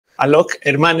Alok,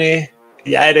 hermane,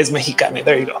 ya eres mexicana.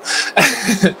 There you go.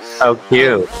 Oh,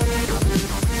 cute.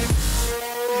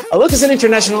 Alok is an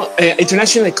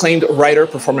internationally acclaimed writer,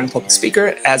 performer, and public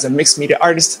speaker. As a mixed media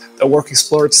artist, the work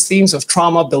explores themes of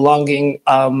trauma, belonging,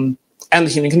 and the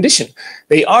human condition.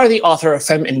 They are the author of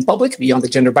Femme in Public, Beyond the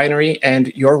Gender Binary,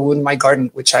 and Your Wound, My Garden,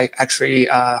 which I actually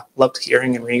loved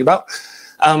hearing and reading about.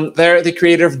 They're the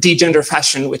creator of Degender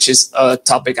Fashion, which is a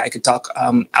topic I could talk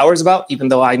hours about, even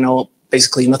though I know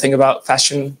basically nothing about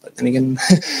fashion. But then again,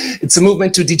 it's a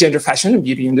movement to degender fashion and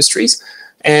beauty industries.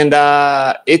 And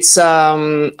it's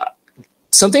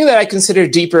something that I consider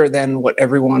deeper than what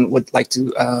everyone would like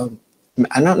to,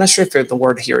 I'm not sure if the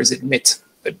word here is admit,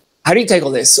 but how do you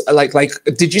tackle this? Like,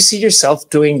 did you see yourself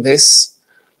doing this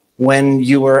when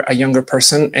you were a younger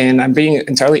person? And I'm being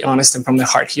entirely honest and from the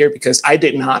heart here because I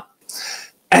did not.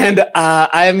 And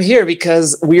I am here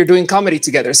because we are doing comedy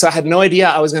together. So I had no idea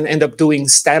I was going to end up doing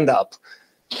stand-up.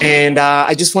 And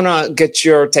I just want to get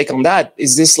your take on that.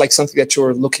 Is this like something that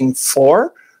you're looking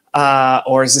for?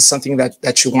 Or is this something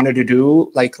that you wanted to do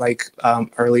like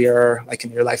earlier, like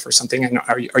in your life or something? And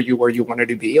are you where you wanted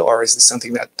to be? Or is this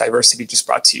something that diversity just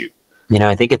brought to you? You know,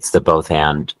 I think it's the both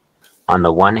and. On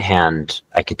the one hand,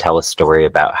 I could tell a story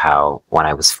about how when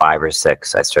I was 5 or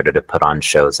 6, I started to put on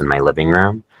shows in my living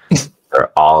room for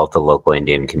all of the local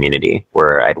Indian community,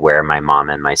 where I'd wear my mom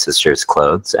and my sister's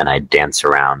clothes and I'd dance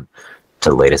around to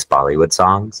the latest Bollywood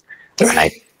songs. And I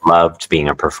loved being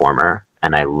a performer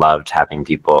and I loved having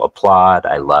people applaud.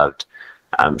 I loved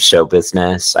show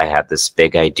business. I had this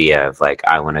big idea of like,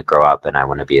 I want to grow up and I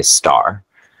want to be a star.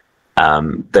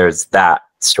 There's that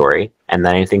story. And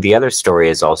then I think the other story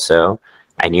is also,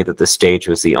 I knew that the stage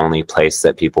was the only place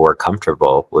that people were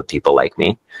comfortable with people like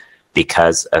me.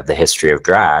 Because of the history of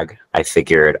drag, I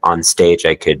figured on stage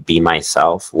I could be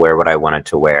myself, wear what I wanted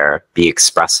to wear, be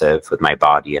expressive with my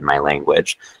body and my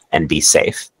language, and be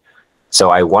safe. So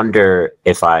I wonder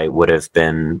if I would have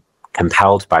been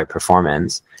compelled by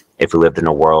performance if we lived in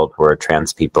a world where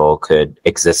trans people could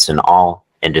exist in all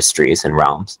industries and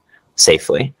realms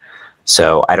safely.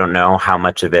 So I don't know how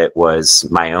much of it was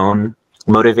my own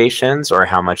motivations or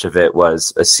how much of it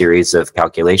was a series of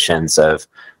calculations of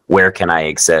where can I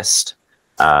exist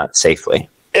safely?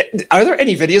 Are there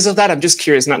any videos of that? I'm just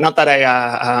curious. Not that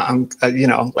I'm, you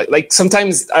know, like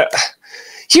sometimes.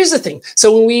 Here's the thing.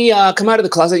 So when we come out of the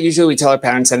closet, usually we tell our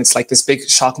parents, and it's like this big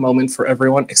shock moment for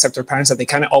everyone except our parents that they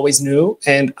kind of always knew.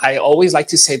 And I always like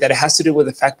to say that it has to do with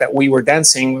the fact that we were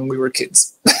dancing when we were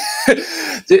kids.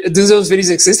 Do those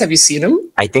videos exist? Have you seen them?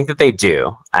 I think that they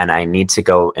do. And I need to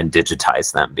go and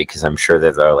digitize them because I'm sure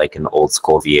that they're like in old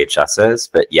school VHSs,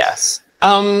 but yes.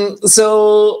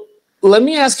 So let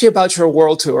me ask you about your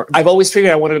world tour. I've always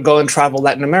figured I wanted to go and travel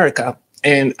Latin America.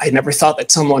 And I never thought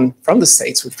that someone from the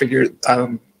States would figure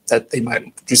that they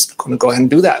might just going to go ahead and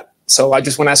do that. So I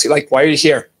just want to ask you, like, why are you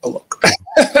here? Oh, look.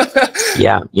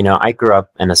 Yeah, you know, I grew up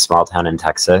in a small town in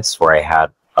Texas where I had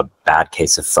a bad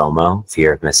case of FOMO,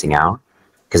 fear of missing out,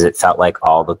 because it felt like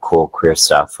all the cool queer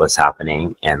stuff was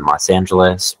happening in Los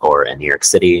Angeles or in New York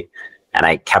City. And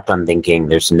I kept on thinking,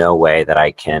 there's no way that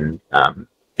I can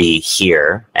be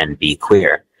here and be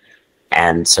queer.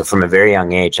 And so from a very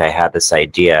young age, I had this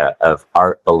idea of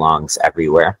art belongs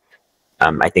everywhere.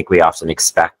 I think we often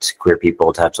expect queer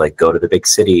people to have to like go to the big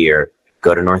city or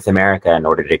go to North America in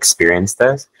order to experience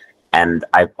this. And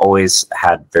I've always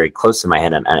had very close to my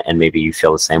head, and maybe you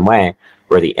feel the same way,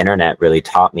 where the internet really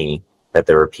taught me that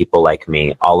there were people like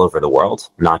me all over the world,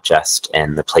 not just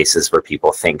in the places where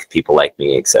people think people like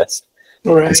me exist.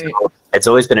 Right. So it's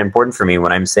always been important for me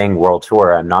when I'm saying world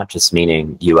tour, I'm not just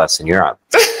meaning US and Europe.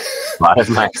 A lot of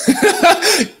my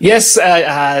yes,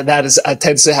 that is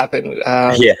tends to happen.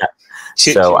 Yeah.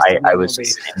 So I was in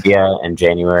India in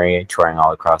January, touring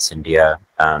all across India.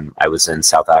 I was in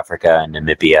South Africa and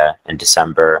Namibia in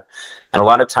December. And a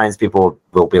lot of times people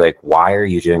will be like, why are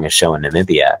you doing a show in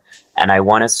Namibia? And I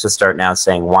want us to start now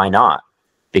saying, why not?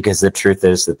 Because the truth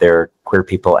is that there are queer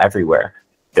people everywhere.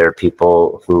 There are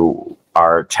people who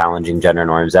are challenging gender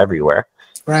norms everywhere.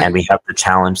 Right. And we have to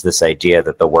challenge this idea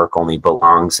that the work only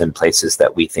belongs in places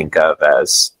that we think of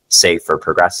as safe or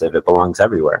progressive. It belongs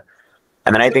everywhere.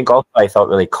 And then I think also I felt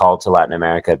really called to Latin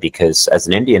America because as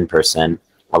an Indian person,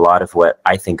 a lot of what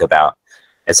I think about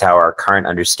is how our current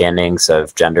understandings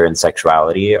of gender and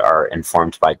sexuality are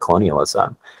informed by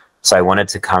colonialism. So I wanted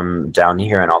to come down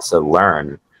here and also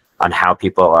learn on how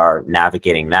people are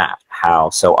navigating that, how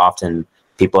so often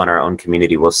people in our own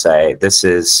community will say, this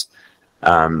is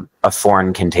a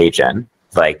foreign contagion.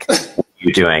 Like,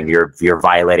 you doing? You're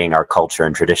violating our culture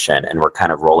and tradition. And we're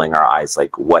kind of rolling our eyes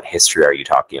like, what history are you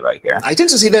talking about here? I tend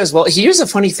to see that as well. Here's a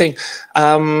funny thing.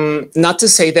 Not to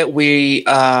say that we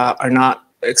are not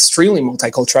extremely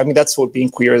multicultural. I mean, that's what being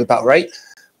queer is about, right?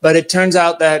 But it turns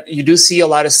out that you do see a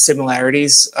lot of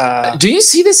similarities. Do you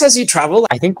see this as you travel?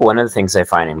 I think one of the things I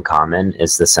find in common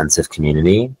is the sense of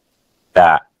community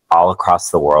that all across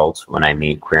the world, when I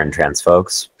meet queer and trans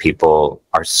folks, people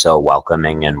are so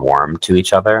welcoming and warm to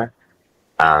each other.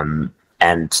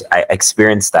 And I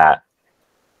experience that.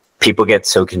 People get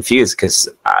so confused because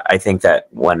I think that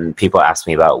when people ask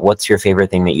me about what's your favorite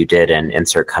thing that you did in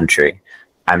insert country,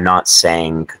 I'm not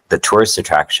saying the tourist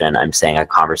attraction, I'm saying a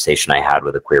conversation I had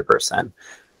with a queer person.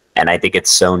 And I think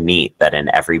it's so neat that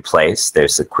in every place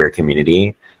there's a queer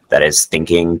community that is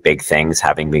thinking big things,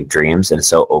 having big dreams, and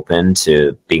so open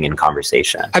to being in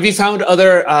conversation. Have you found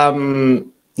other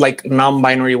like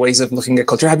non-binary ways of looking at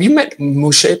culture? Have you met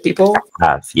mushe people? I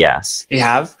have, yes. You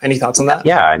have? Any thoughts on that?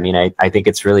 Yeah, I mean, I think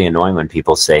it's really annoying when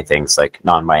people say things like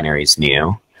non-binary is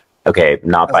new. Okay,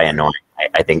 not by annoying.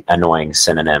 I think annoying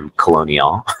synonym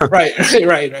colonial. right.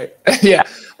 Yeah.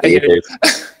 There's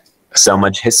so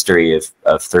much history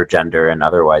of third gender and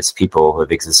otherwise people who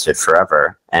have existed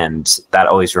forever. And that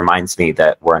always reminds me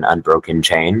that we're an unbroken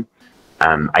chain.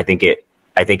 I think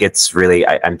it's really,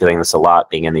 I'm doing this a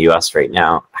lot being in the US right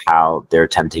now, how they're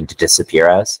attempting to disappear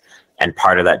us. And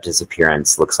part of that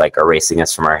disappearance looks like erasing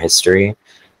us from our history.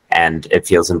 And it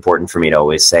feels important for me to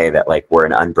always say that like we're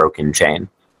an unbroken chain.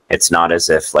 It's not as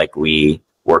if like we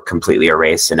were completely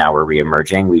erased and now we're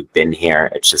reemerging. We've been here.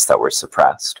 It's just that we're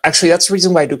suppressed. Actually, that's the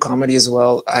reason why I do comedy as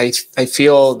well. I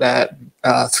feel that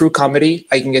through comedy,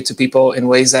 I can get to people in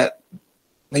ways that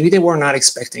maybe they were not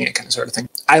expecting it, kind of sort of thing.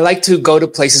 I like to go to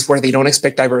places where they don't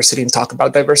expect diversity and talk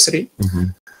about diversity.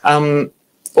 Mm-hmm.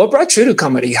 What brought you to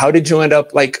comedy? How did you end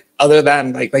up like, other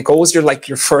than like what was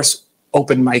your first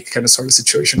open mic kind of sort of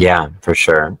situation? Yeah, for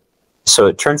sure. So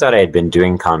it turns out I had been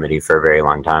doing comedy for a very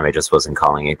long time. I just wasn't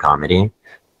calling it comedy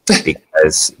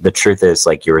because the truth is,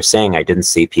 like you were saying, I didn't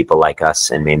see people like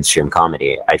us in mainstream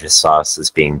comedy. I just saw us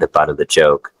as being the butt of the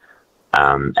joke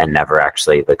and never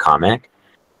actually the comic.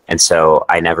 And so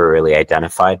I never really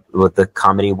identified with the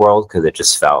comedy world because it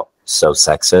just felt so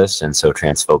sexist and so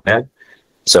transphobic.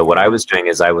 So what I was doing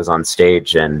is I was on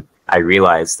stage and I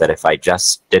realized that if I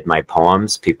just did my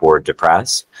poems, people were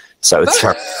depressed. So I would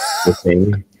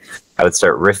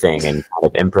start riffing and kind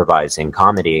of improvising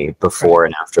comedy before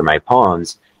and after my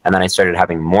poems. And then I started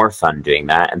having more fun doing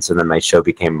that. And so then my show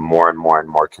became more and more and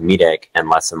more comedic and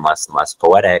less and less and less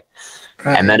poetic.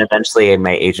 Right. And then eventually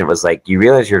my agent was like, you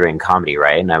realize you're doing comedy,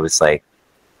 right? And I was like,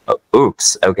 oh,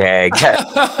 oops, okay, I get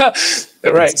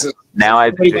it. Right. So now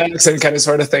I've been doing kind of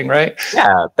sort of thing, right?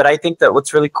 Yeah. But I think that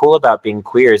what's really cool about being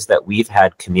queer is that we've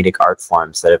had comedic art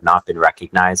forms that have not been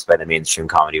recognized by the mainstream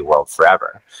comedy world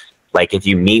forever. Like if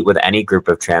you meet with any group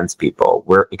of trans people,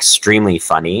 we're extremely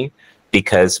funny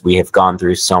because we have gone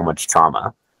through so much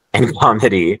trauma. And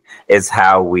comedy is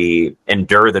how we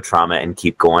endure the trauma and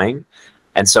keep going.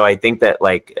 And so I think that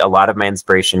like a lot of my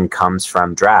inspiration comes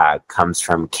from drag, comes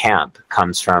from camp,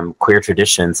 comes from queer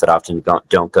traditions that often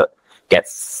don't get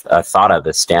thought of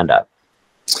as stand-up.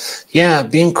 Yeah,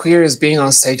 being queer is being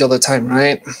on stage all the time,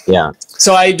 right? Yeah.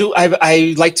 So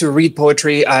I like to read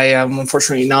poetry. I am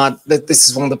unfortunately not. This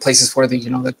is one of the places where the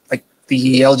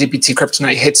LGBT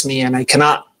kryptonite hits me, and I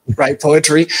cannot write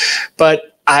poetry.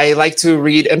 But I like to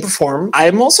read and perform.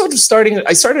 I'm also just starting.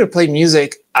 I started to play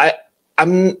music.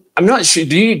 I'm not sure.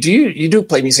 Do you do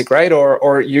play music, right?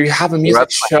 Or you have a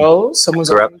music show? I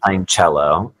grew up playing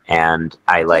cello, and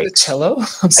I like cello.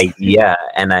 Yeah,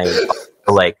 and I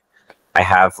like. I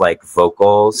have like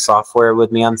vocal software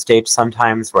with me on stage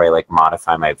sometimes where I like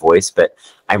modify my voice, but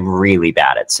I'm really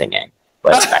bad at singing.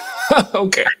 Like,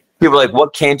 okay. People are like,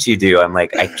 what can't you do? I'm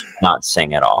like, I cannot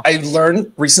sing at all. I learned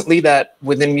recently that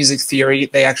within music theory,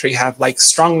 they actually have like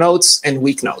strong notes and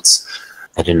weak notes.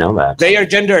 I didn't know that. They are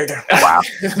gendered. Wow.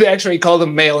 They actually call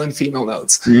them male and female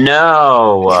notes.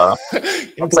 No.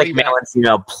 It's like male and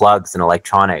female plugs and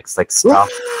electronics, like stuff.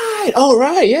 Right. Oh,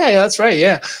 right. Yeah, that's right.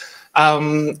 Yeah.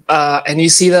 And you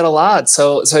see that a lot.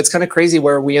 So it's kind of crazy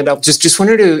where we end up. Just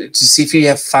wanted to see if you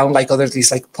have found like other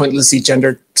these like pointlessly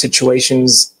gendered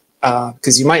situations,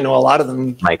 because you might know a lot of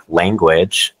them. Like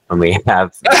language, when we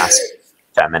have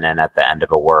feminine at the end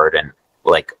of a word, and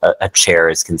like a chair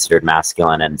is considered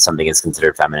masculine and something is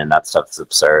considered feminine. That stuff is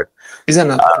absurd. Isn't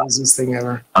that the craziest thing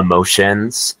ever?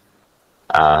 Emotions,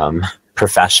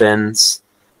 professions.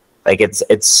 Like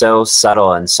it's so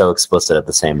subtle and so explicit at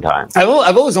the same time.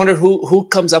 I've always wondered who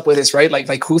comes up with this, right?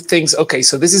 Like who thinks, okay,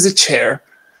 so this is a chair,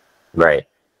 right?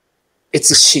 it's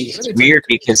a she. It's weird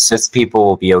because cis people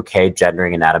will be okay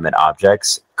gendering inanimate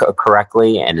objects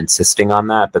correctly and insisting on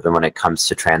that, but then when it comes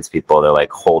to trans people, they're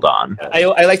like, hold on.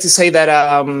 I like to say that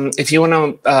if you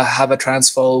want to have a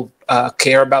transphobe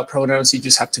care about pronouns, you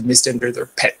just have to misgender their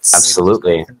pets.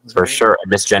 Absolutely, for sure.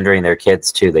 Misgendering their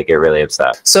kids too, they get really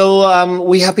upset. So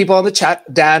we have people on the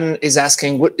chat. Dan is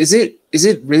asking, what is it? Is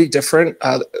it really different?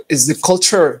 Is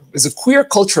the queer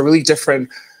culture really different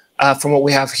from what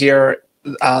we have here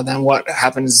than what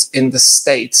happens in the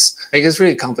States? Like, it's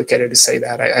really complicated to say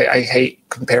that. I hate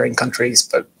comparing countries,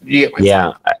 but you get my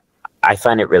yeah, I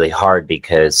find it really hard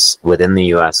because within the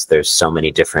US, there's so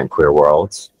many different queer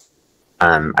worlds.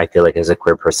 I feel like as a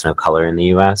queer person of color in the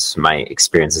US, my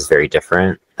experience is very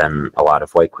different than a lot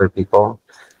of white queer people.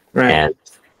 Right. And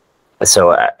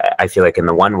so I feel like in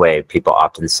the one way, people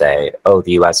often say, oh,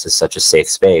 the US is such a safe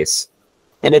space.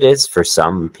 And it is for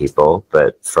some people,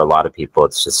 but for a lot of people,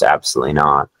 it's just absolutely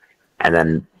not. And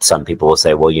then some people will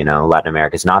say, well, you know, Latin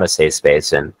America is not a safe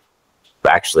space. And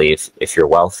actually, if you're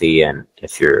wealthy and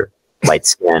if you're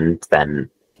light-skinned, then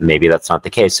maybe that's not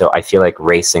the case. So I feel like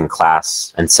race and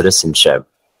class and citizenship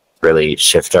really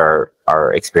shift our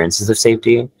experiences of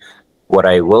safety. What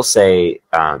I will say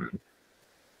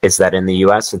is that in the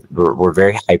US, we're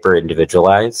very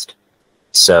hyper-individualized.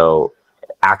 So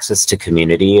access to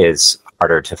community is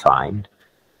harder to find,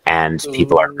 and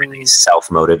people are really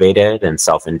self-motivated and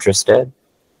self-interested,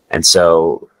 and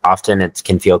so often it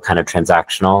can feel kind of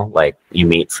transactional, like you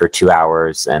meet for 2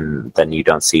 hours and then you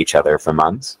don't see each other for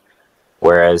months.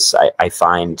 Whereas I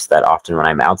find that often when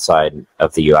I'm outside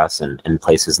of the US and in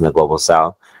places in the global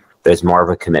South, there's more of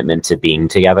a commitment to being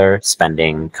together,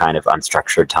 spending kind of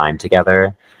unstructured time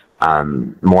together,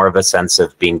 more of a sense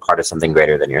of being part of something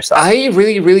greater than yourself. I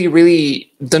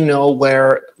really don't know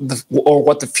where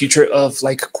what the future of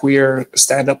like queer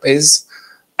stand-up is.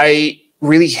 I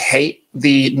really hate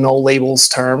the no labels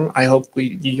term. I hope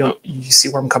you see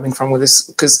where I'm coming from with this,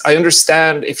 because I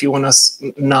understand if you want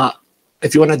to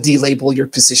delabel your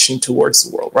position towards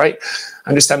the world, right? I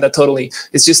understand that totally.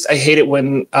 It's just I hate it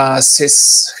when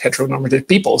cis heteronormative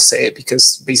people say it,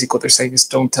 because basically what they're saying is,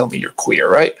 don't tell me you're queer,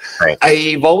 right? Right.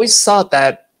 I've always thought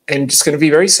that, and just going to be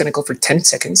very cynical for 10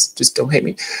 seconds, just don't hate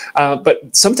me.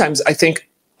 But sometimes I think,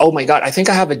 oh my God, I think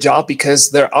I have a job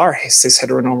because there are cis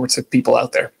heteronormative people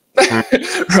out there,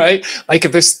 right? Like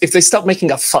if they stop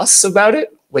making a fuss about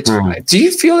it, which do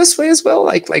you feel this way as well?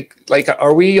 Like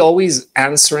are we always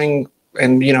answering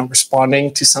and, you know,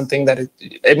 responding to something that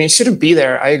it shouldn't be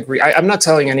there? I agree. I'm not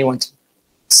telling anyone to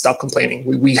stop complaining.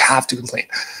 We have to complain,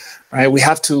 right? We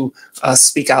have to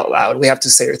speak out loud. We have to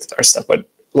say our stuff. But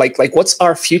like what's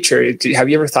our future? Have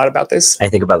you ever thought about this? I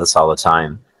think about this all the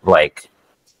time. Like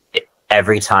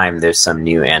every time there's some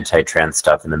new anti-trans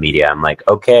stuff in the media, I'm like,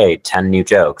 okay, 10 new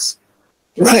jokes.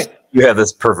 Right. You have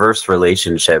this perverse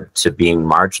relationship to being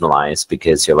marginalized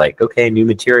because you're like, okay, new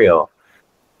material.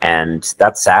 And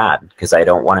that's sad, because I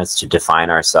don't want us to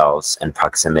define ourselves in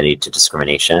proximity to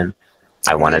discrimination.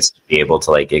 I want us to be able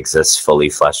to like exist fully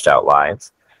fleshed out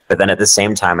lives. But then at the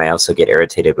same time, I also get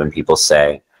irritated when people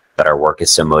say that our work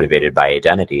is so motivated by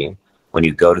identity. When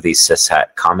you go to these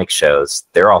cishet comic shows,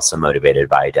 they're also motivated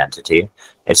by identity.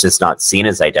 It's just not seen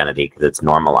as identity because it's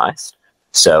normalized.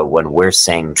 So when we're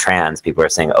saying trans, people are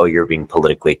saying, oh, you're being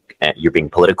political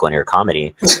in your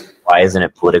comedy. Why isn't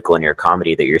it political in your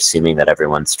comedy that you're assuming that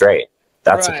everyone's straight?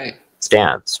 That's right. A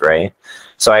stance, right?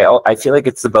 So I feel like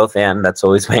it's the both and. That's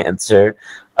always my answer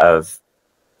of,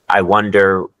 I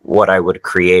wonder what I would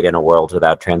create in a world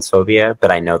without transphobia,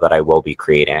 but I know that I will be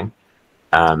creating.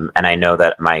 And I know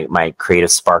that my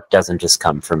creative spark doesn't just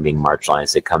come from being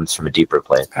marginalized. It comes from a deeper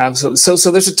place. Absolutely.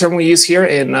 So there's a term we use here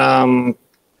in,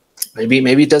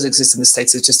 maybe it does exist in the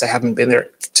States. It's just I haven't been there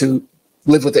to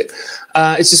live with it.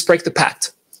 It's just break the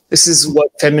pact. This is what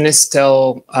feminists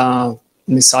tell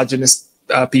misogynist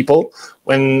people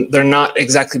when they're not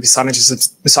exactly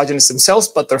misogynists themselves,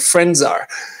 but their friends are.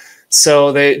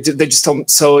 So they just tell them,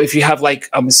 so if you have like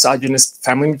a misogynist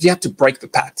family, you have to break the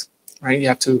pact, right? You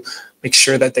have to make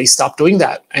sure that they stop doing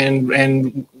that.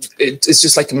 And it's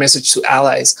just like a message to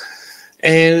allies.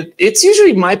 And it's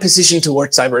usually my position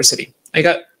towards diversity.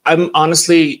 I'm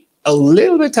honestly a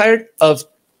little bit tired of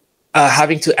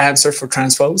having to answer for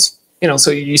transphobes. You know,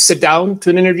 so you sit down to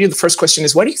an interview, the first question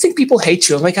is, why do you think people hate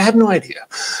you? I'm like, I have no idea.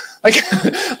 Like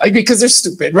because they're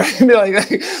stupid, right?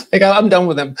 like I'm done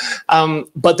with them.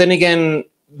 But then again,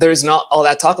 there's not all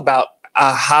that talk about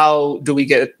how do we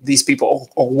get these people,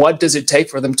 or what does it take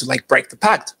for them to like break the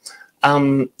pact?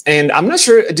 And I'm not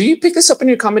sure, do you pick this up in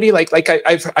your comedy?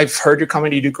 I've heard your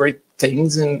comedy do great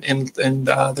things, and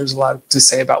there's a lot to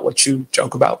say about what you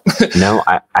joke about. No,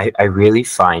 I really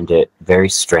find it very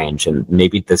strange. And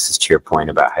maybe this is to your point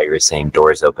about how you were saying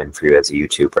doors open for you as a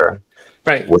YouTuber.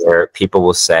 Right. Where people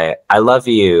will say, I love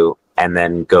you, and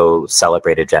then go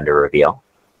celebrate a gender reveal.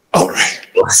 Oh, right.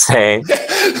 They'll say,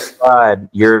 God,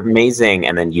 you're amazing,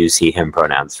 and then use he, him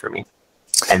pronouns for me.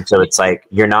 And so it's like,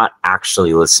 you're not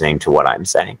actually listening to what I'm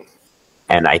saying.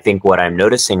 And I think what I'm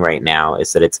noticing right now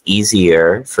is that it's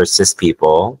easier for cis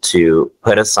people to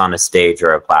put us on a stage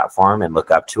or a platform and look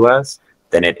up to us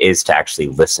than it is to actually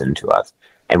listen to us.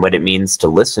 And what it means to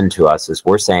listen to us is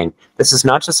we're saying, this is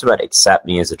not just about accept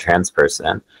me as a trans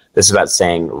person. This is about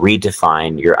saying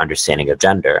redefine your understanding of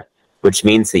gender, which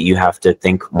means that you have to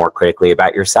think more critically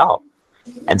about yourself.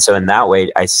 And so in that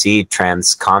way, I see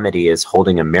trans comedy as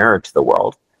holding a mirror to the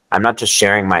world. I'm not just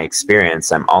sharing my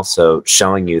experience. I'm also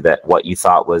showing you that what you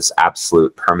thought was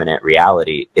absolute permanent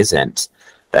reality isn't,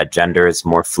 that gender is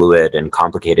more fluid and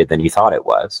complicated than you thought it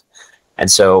was.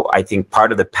 And so I think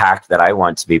part of the pact that I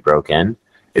want to be broken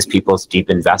is people's deep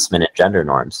investment in gender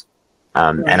norms.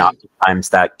 Right. And oftentimes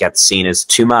that gets seen as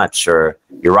too much, or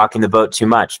you're rocking the boat too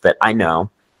much. But I know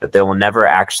that there will never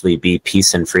actually be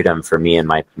peace and freedom for me and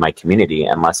my community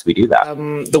unless we do that.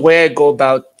 The way I go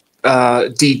about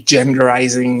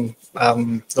degenderizing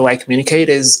the way I communicate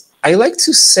is I like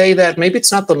to say that maybe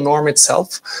it's not the norm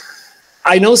itself.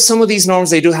 I know some of these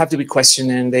norms, they do have to be questioned,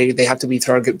 and they have to be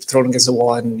thrown against the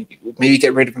wall and maybe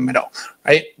get rid of them at all,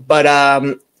 right? But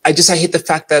I hate the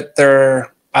fact that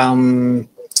they're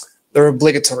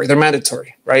obligatory, they're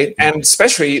mandatory, right? And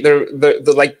especially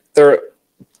they're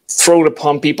thrown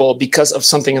upon people because of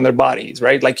something in their bodies,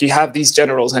 right? Like you have these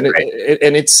generals, and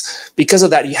it's because of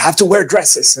that you have to wear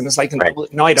dresses, and it's like, right.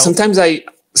 No, I don't. Sometimes I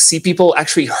see people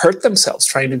actually hurt themselves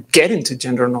trying to get into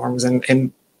gender norms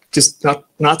and just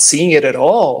not seeing it at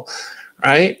all,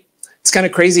 right? It's kind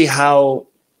of crazy how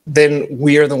then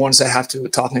we are the ones that have to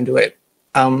talk into it.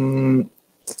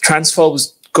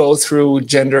 Transphobes go through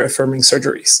gender affirming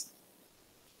surgeries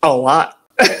a lot.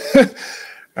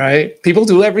 Right? People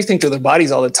do everything to their bodies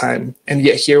all the time, and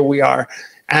yet here we are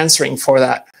answering for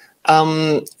that.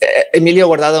 Emilio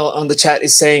Guardado on the chat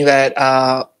is saying that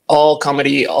all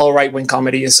right-wing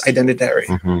comedy is identitary,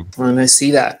 and I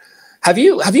see that. Have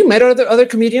you met other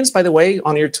comedians, by the way,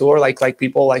 on your tour, like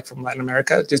people like from Latin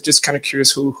America? Just kind of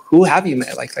curious, who have you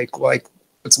met?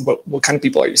 What kind of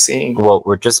people are you seeing? Well,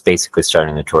 we're just basically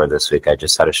starting the tour this week. I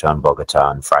just had a show in Bogota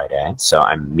on Friday, so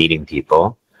I'm meeting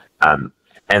people.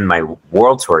 And my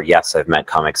world tour, yes, I've met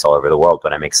comics all over the world,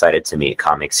 but I'm excited to meet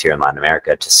comics here in Latin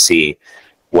America to see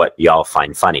what y'all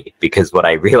find funny. Because what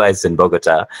I realized in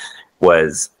Bogota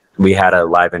was we had a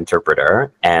live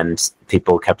interpreter, and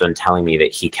people kept on telling me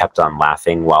that he kept on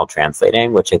laughing while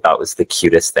translating, which I thought was the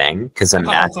cutest thing. Because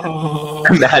imagine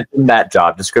that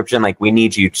job description, like, we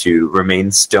need you to remain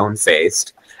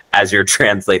stone-faced as you're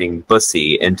translating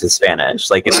bussy into Spanish.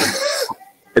 Like,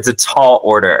 it's a tall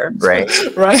order, right?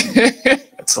 Right.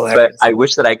 That's hilarious. But I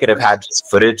wish that I could have had just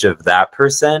footage of that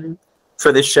person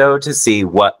for the show to see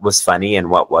what was funny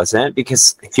and what wasn't,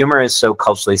 because humor is so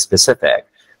culturally specific.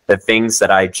 The things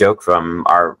that I joke from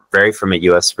are very from a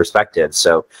US perspective.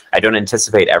 So I don't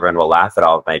anticipate everyone will laugh at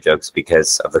all of my jokes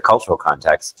because of the cultural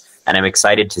context. And I'm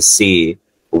excited to see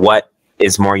what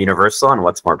is more universal and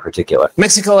what's more particular.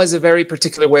 Mexico has a very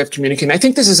particular way of communicating. I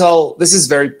think this is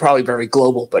probably very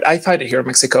global, but I find it here in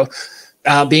Mexico,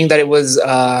 being that it was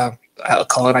a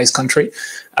colonized country.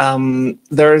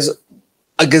 There's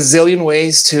a gazillion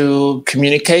ways to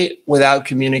communicate without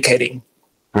communicating.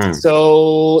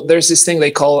 So there's this thing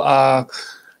they call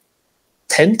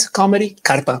tent comedy,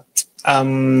 carpa,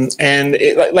 and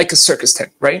like a circus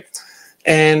tent, right?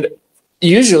 And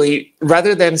usually,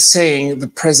 rather than saying the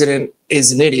president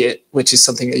is an idiot, which is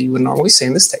something that you would normally say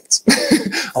in the States,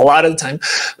 a lot of the time,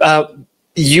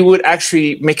 you would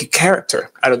actually make a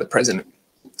character out of the president,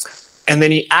 and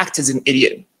then he acts as an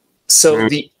idiot. So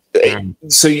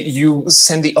so you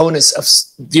send the onus of,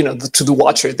 to the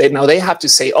watcher. They have to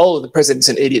say, oh, the president's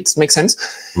an idiot. Makes sense?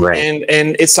 Right.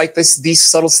 And it's like these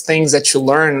subtle things that you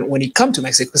learn when you come to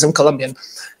Mexico, because I'm Colombian,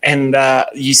 and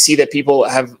you see that people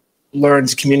have learned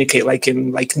to communicate like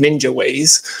ninja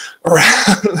ways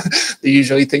around the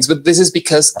usually things. But this is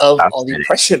because of all the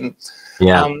oppression.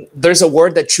 Yeah. There's a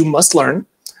word that you must learn.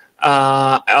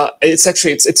 It's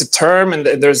a term, and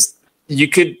there's, you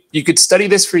could study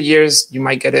this for years. You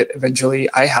might get it eventually.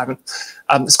 I haven't.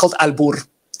 It's called albur.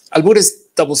 Albur is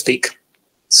doublespeak.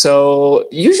 So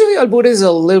usually albur is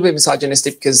a little bit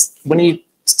misogynistic, because when you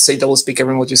say doublespeak,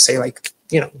 everyone will just say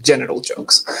genital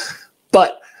jokes.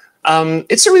 But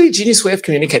It's a really genius way of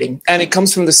communicating, and it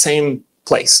comes from the same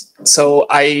place. So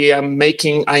I am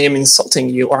insulting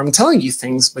you, or I'm telling you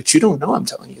things, but you don't know I'm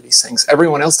telling you these things.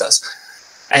 Everyone else does.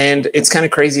 And it's kind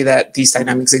of crazy that these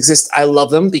dynamics exist. I love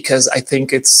them because I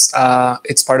think it's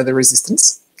part of the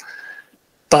resistance.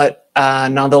 But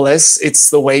nonetheless, it's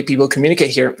the way people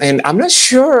communicate here. And I'm not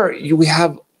sure we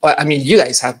have, I mean, you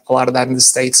guys have a lot of that in the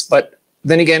States, but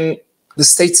then again, the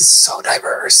States is so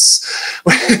diverse.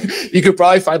 You could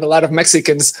probably find a lot of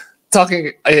Mexicans talking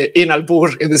in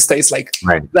albur in the States like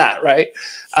that, right?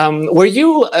 Were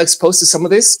you exposed to some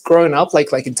of this growing up,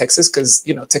 like in Texas? Because,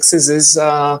 you know, Texas is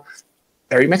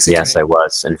very Mexican. Yes, I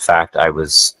was. In fact,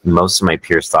 most of my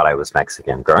peers thought I was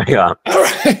Mexican growing up. All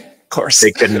right. Of course.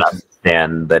 They couldn't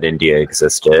understand that India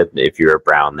existed. If you were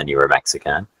brown, then you were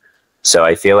Mexican. So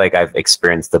I feel like I've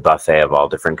experienced the buffet of all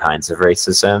different kinds of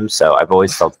racism. So I've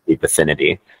always felt deep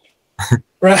affinity.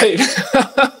 Right.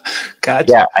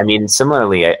 Gotcha. Yeah, I mean,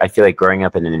 similarly, I feel like growing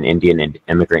up in an Indian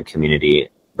immigrant community,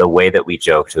 the way that we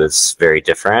joked was very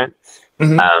different.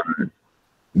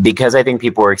 Because I think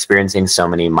people were experiencing so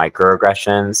many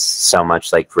microaggressions, so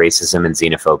much like racism and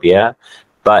xenophobia,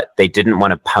 but they didn't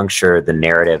want to puncture the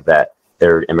narrative that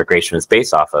their immigration was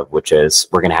based off of, which is,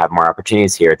 we're going to have more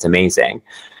opportunities here. It's amazing.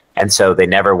 And so they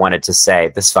never wanted to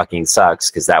say, this fucking sucks,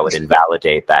 because that would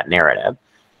invalidate that narrative.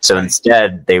 So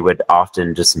instead, they would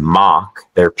often just mock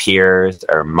their peers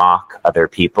or mock other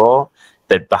people.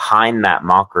 But behind that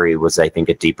mockery was, I think,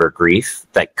 a deeper grief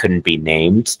that couldn't be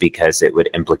named because it would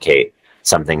implicate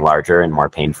something larger and more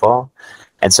painful.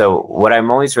 And so what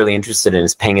I'm always really interested in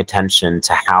is paying attention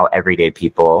to how everyday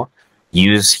people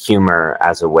use humor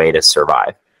as a way to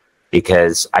survive.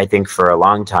 Because I think for a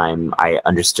long time, I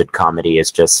understood comedy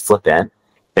as just flippant.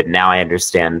 But now I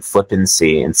understand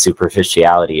flippancy and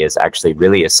superficiality is actually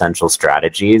really essential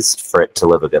strategies for it to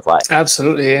live a good life.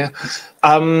 Absolutely, yeah.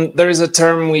 There is a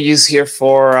term we use here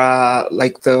for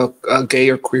like the gay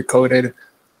or queer-coded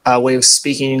way of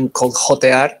speaking called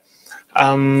jotear.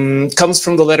 Comes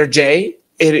from the letter J.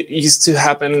 It used to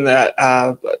happen that...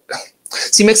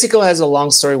 see, Mexico has a long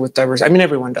story with diversity. I mean,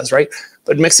 everyone does, right?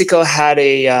 But Mexico had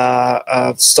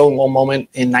a Stonewall moment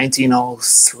in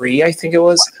 1903, I think it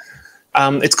was.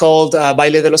 It's called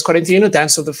Baile de los 41,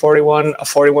 Dance of the 41.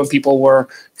 41 people were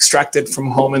extracted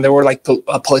from home, and there were like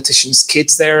politicians'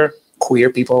 kids there, queer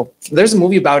people. There's a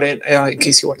movie about it in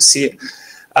case you want to see it.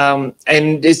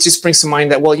 And it just brings to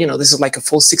mind that, well, you know, this is like a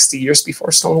full 60 years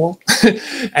before Stonewall.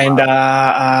 And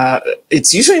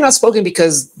it's usually not spoken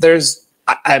because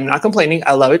I'm not complaining.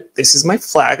 I love it. This is my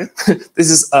flag.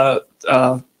 This is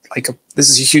this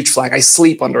is a huge flag. I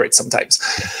sleep under it sometimes.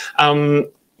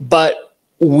 But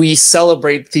we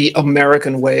celebrate the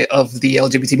American way of the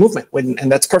LGBT movement,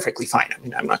 and that's perfectly fine. I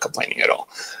mean, I'm not complaining at all.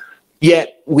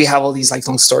 Yet we have all these like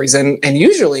long stories, and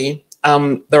usually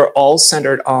they're all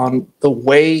centered on the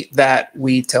way that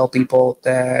we tell people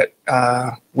that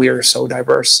we are so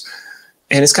diverse.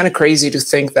 And it's kind of crazy to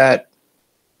think that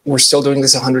we're still doing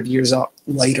this 100 years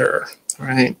later,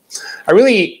 right? I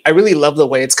really love the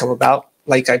way it's come about.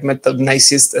 Like, I've met the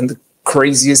nicest and the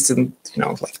craziest and, you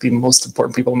know, like the most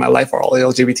important people in my life are all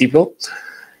LGBT people.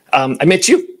 I met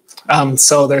you,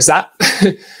 so there's that.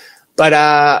 But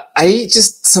I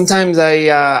just sometimes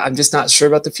I'm just not sure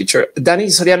about the future. Danny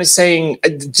Soriano is saying,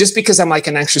 just because I'm like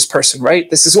an anxious person, right?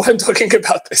 This is why I'm talking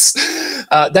about this.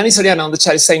 Danny Soriano on the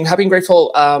chat is saying, happy and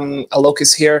grateful Alok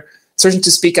is here. Searching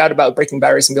to speak out about breaking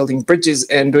barriers and building bridges,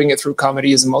 and doing it through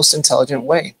comedy is the most intelligent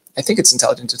way. I think it's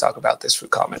intelligent to talk about this through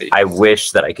comedy. I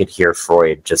wish that I could hear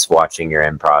Freud just watching your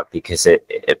improv, because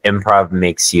improv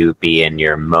makes you be in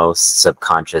your most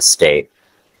subconscious state,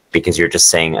 because you're just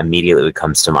saying immediately what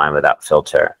comes to mind without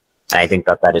filter. And I think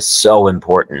that is so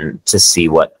important to see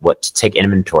to take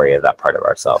inventory of that part of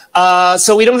ourselves.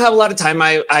 So we don't have a lot of time.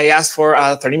 I asked for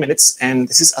 30 minutes, and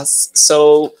this is us.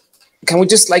 So can we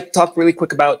just like talk really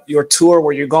quick about your tour,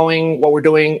 where you're going, what we're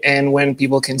doing, and when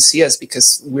people can see us?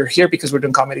 Because we're here because we're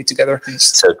doing comedy together.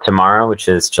 So tomorrow, which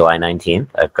is July 19th,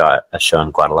 I've got a show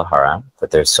in Guadalajara that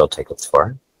there's still tickets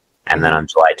for. And then on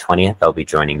July 20th, I'll be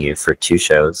joining you for 2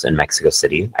 shows in Mexico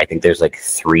City. I think there's like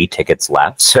 3 tickets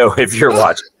left. So if you're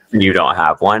watching and you don't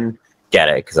have one, get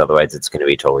it, because otherwise it's going to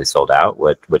be totally sold out,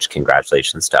 which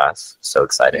congratulations to us. So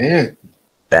exciting. Yeah.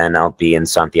 Then I'll be in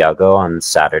Santiago on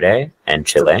Saturday and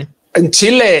Chile. In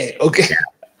Chile, okay. Yeah.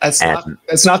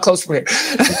 That's not close from here.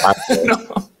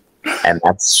 No. And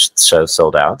that's show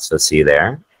sold out, so see you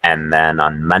there. And then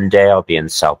on Monday, I'll be in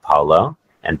Sao Paulo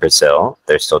and Brazil.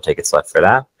 There's still tickets left for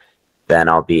that. Then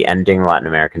I'll be ending the Latin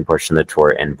American portion of the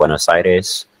tour in Buenos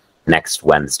Aires next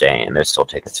Wednesday, and there's still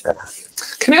tickets for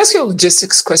that. Can I ask you a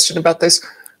logistics question about this?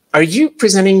 Are you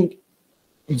presenting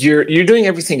you're doing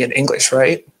everything in English,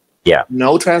 right? Yeah.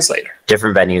 No translator.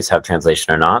 Different venues have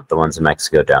translation or not. The ones in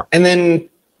Mexico don't. And then,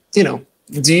 you know,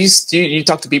 do you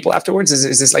talk to people afterwards?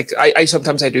 Is this like, I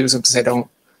sometimes I do, sometimes I don't.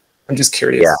 I'm just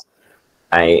curious. Yeah.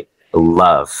 I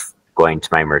love going to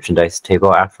my merchandise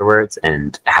table afterwards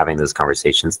and having those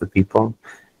conversations with people.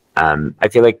 I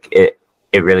feel like it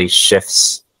really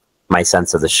shifts my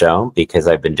sense of the show because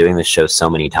I've been doing the show so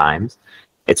many times.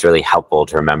 It's really helpful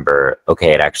to remember,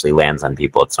 okay, it actually lands on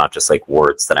people. It's not just like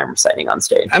words that I'm reciting on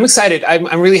stage. I'm excited.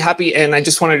 I'm really happy. And I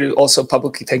just wanted to also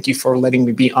publicly thank you for letting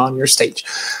me be on your stage.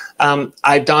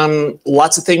 I've done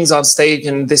lots of things on stage,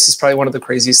 and this is probably one of the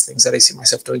craziest things that I see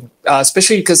myself doing,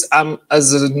 especially because I'm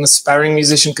as an aspiring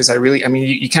musician, because I mean,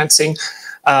 you can't sing.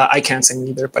 I can't sing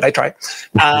either, but I try.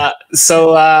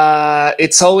 So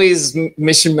it's always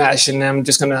mission mash, and I'm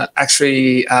just going to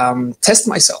actually test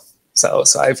myself. So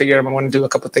I figured I want to do a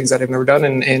couple of things that I've never done,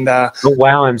 and oh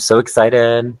wow, I'm so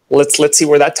excited. Let's see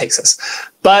where that takes us.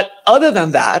 But other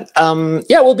than that,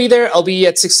 yeah, we'll be there. I'll be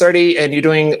at 6:30, and you're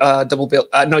doing double bill.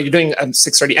 No, you're doing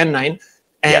 6:30 and 9,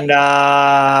 and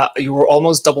you were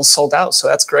almost double sold out. So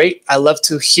that's great. I love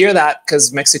to hear that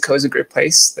because Mexico is a great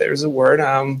place. There's a word.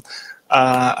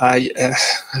 Alok,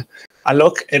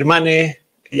 hermane.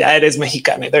 Ya eres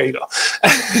mexicana. There you go.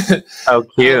 Oh,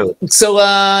 cute. So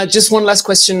just one last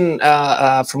question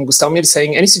from Gustavo Mir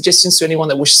saying, any suggestions to anyone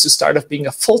that wishes to start off being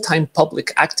a full-time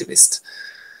public activist?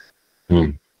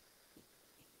 If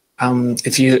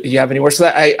you have any words for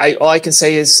that, all I can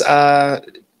say is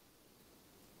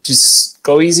just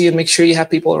go easy and make sure you have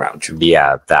people around you.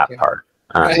 Yeah, that part.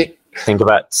 Right. Think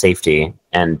about safety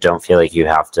and don't feel like you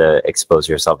have to expose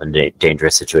yourself in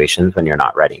dangerous situations when you're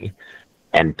not ready.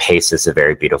 And pace is a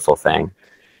very beautiful thing.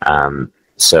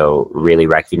 So really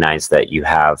recognize that you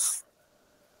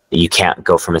can't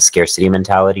go from a scarcity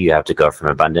mentality. You have to go from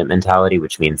abundant mentality,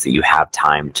 which means that you have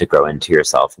time to grow into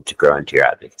yourself and to grow into your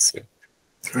advocacy.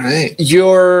 Right.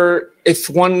 If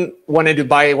one wanted to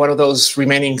buy one of those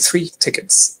remaining 3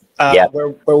 tickets,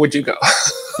 where would you go?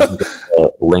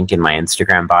 Link in my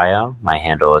Instagram bio. My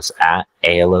handle is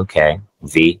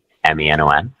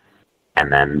 @ALOKVMENON. And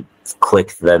then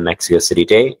click the Mexico City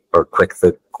date or click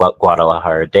the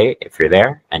Guadalajara date if you're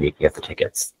there, and you can get the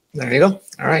tickets. There you go.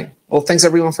 All right. Well, thanks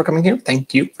everyone for coming here.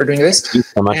 Thank you for doing this. Thank you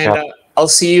so much. And I'll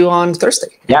see you on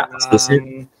Thursday. Yeah. See you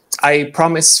soon. I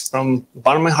promise from the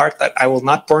bottom of my heart that I will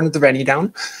not burn the venue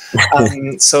down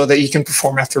so that you can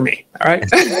perform after me. All right.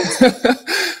 See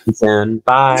you soon.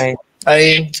 Bye.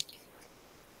 Bye.